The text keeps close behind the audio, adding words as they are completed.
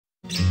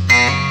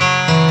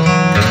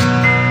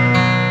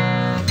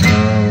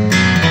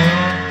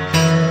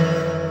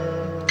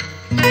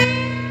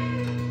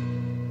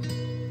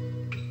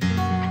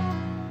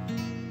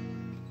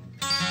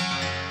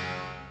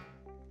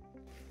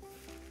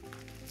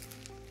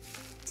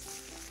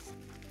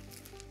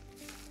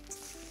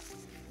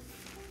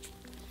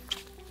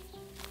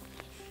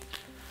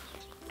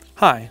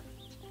Hi,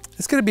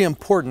 it's going to be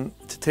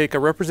important to take a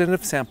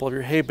representative sample of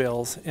your hay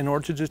bales in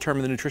order to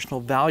determine the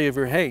nutritional value of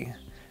your hay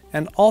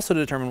and also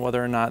determine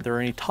whether or not there are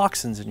any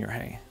toxins in your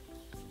hay.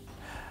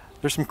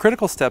 There's some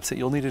critical steps that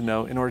you'll need to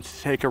know in order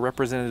to take a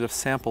representative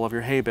sample of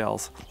your hay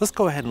bales. Let's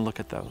go ahead and look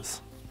at those.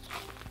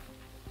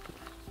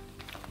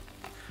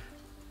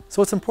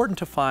 So it's important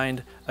to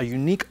find a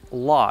unique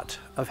lot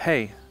of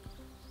hay.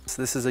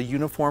 So this is a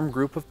uniform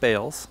group of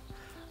bales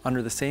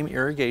under the same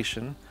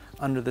irrigation,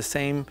 under the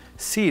same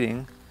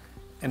seeding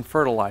and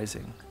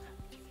fertilizing.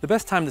 The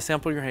best time to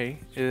sample your hay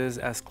is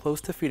as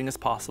close to feeding as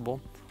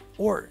possible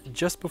or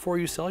just before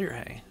you sell your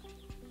hay.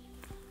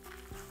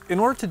 In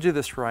order to do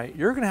this right,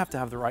 you're going to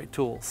have the right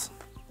tools.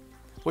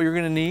 What you're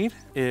going to need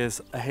is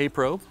a hay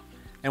probe,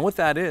 and what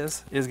that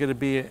is going to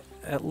be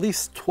at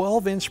least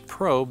 12-inch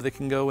probe that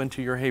can go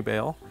into your hay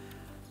bale.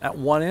 At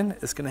one end,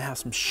 it's going to have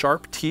some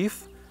sharp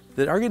teeth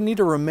that are going to need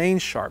to remain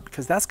sharp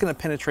because that's going to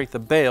penetrate the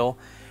bale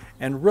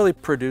and really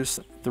produce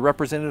the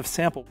representative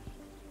sample.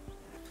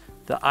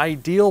 The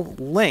ideal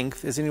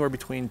length is anywhere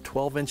between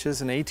 12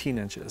 inches and 18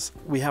 inches.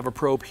 We have a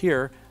probe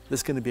here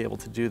that's going to be able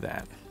to do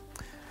that.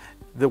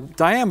 The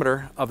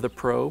diameter of the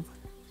probe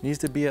needs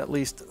to be at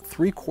least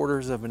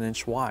 3/4 of an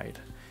inch wide,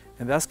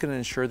 and that's going to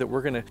ensure that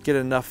we're going to get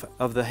enough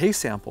of the hay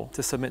sample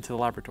to submit to the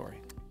laboratory.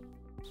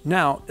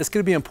 Now, it's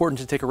going to be important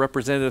to take a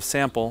representative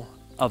sample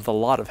of the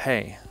lot of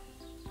hay.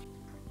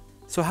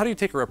 So how do you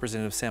take a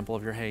representative sample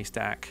of your hay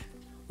stack?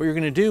 What you're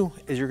going to do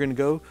is you're going to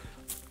go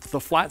to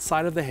the flat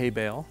side of the hay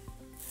bale,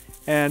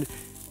 and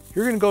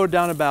you're going to go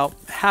down about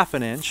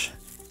 1/2 inch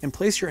and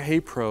place your hay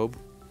probe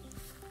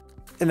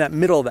in that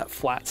middle of that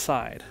flat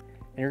side.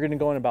 And you're going to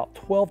go in about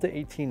 12 to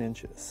 18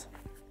 inches.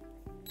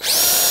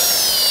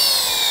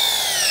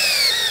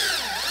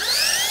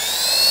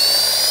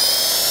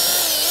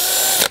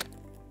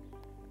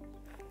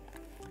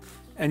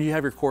 And you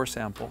have your core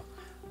sample.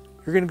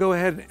 You're going to go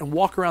ahead and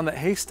walk around that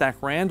haystack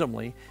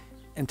randomly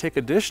and take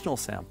additional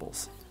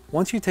samples.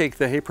 Once you take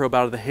the hay probe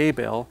out of the hay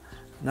bale,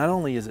 not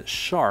only is it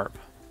sharp,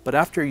 but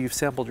after you've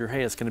sampled your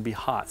hay, it's going to be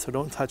hot, so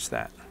don't touch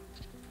that.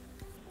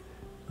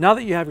 Now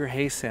that you have your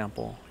hay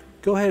sample,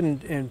 go ahead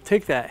and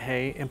take that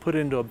hay and put it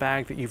into a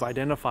bag that you've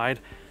identified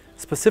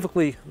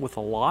specifically with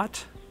a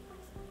lot,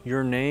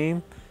 your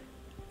name,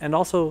 and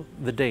also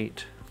the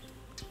date.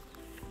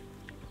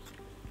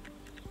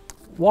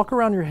 Walk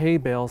around your hay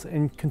bales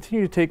and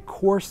continue to take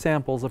core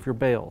samples of your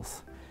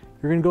bales.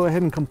 You're going to go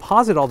ahead and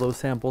composite all those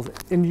samples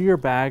into your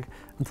bag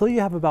until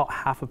you have about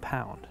 1/2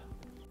 pound.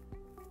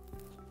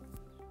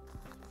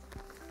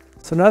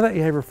 So now that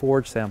you have your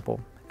forage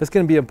sample, it's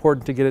going to be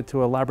important to get it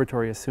to a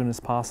laboratory as soon as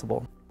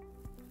possible.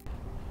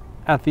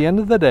 At the end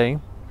of the day,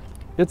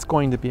 it's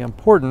going to be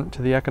important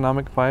to the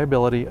economic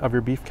viability of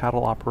your beef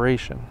cattle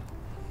operation.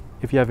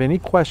 If you have any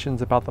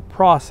questions about the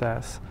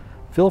process,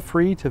 feel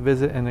free to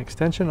visit an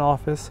extension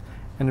office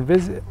and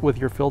visit with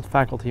your field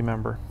faculty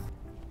member.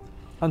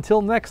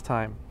 Until next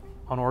time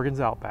on Oregon's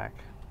Outback.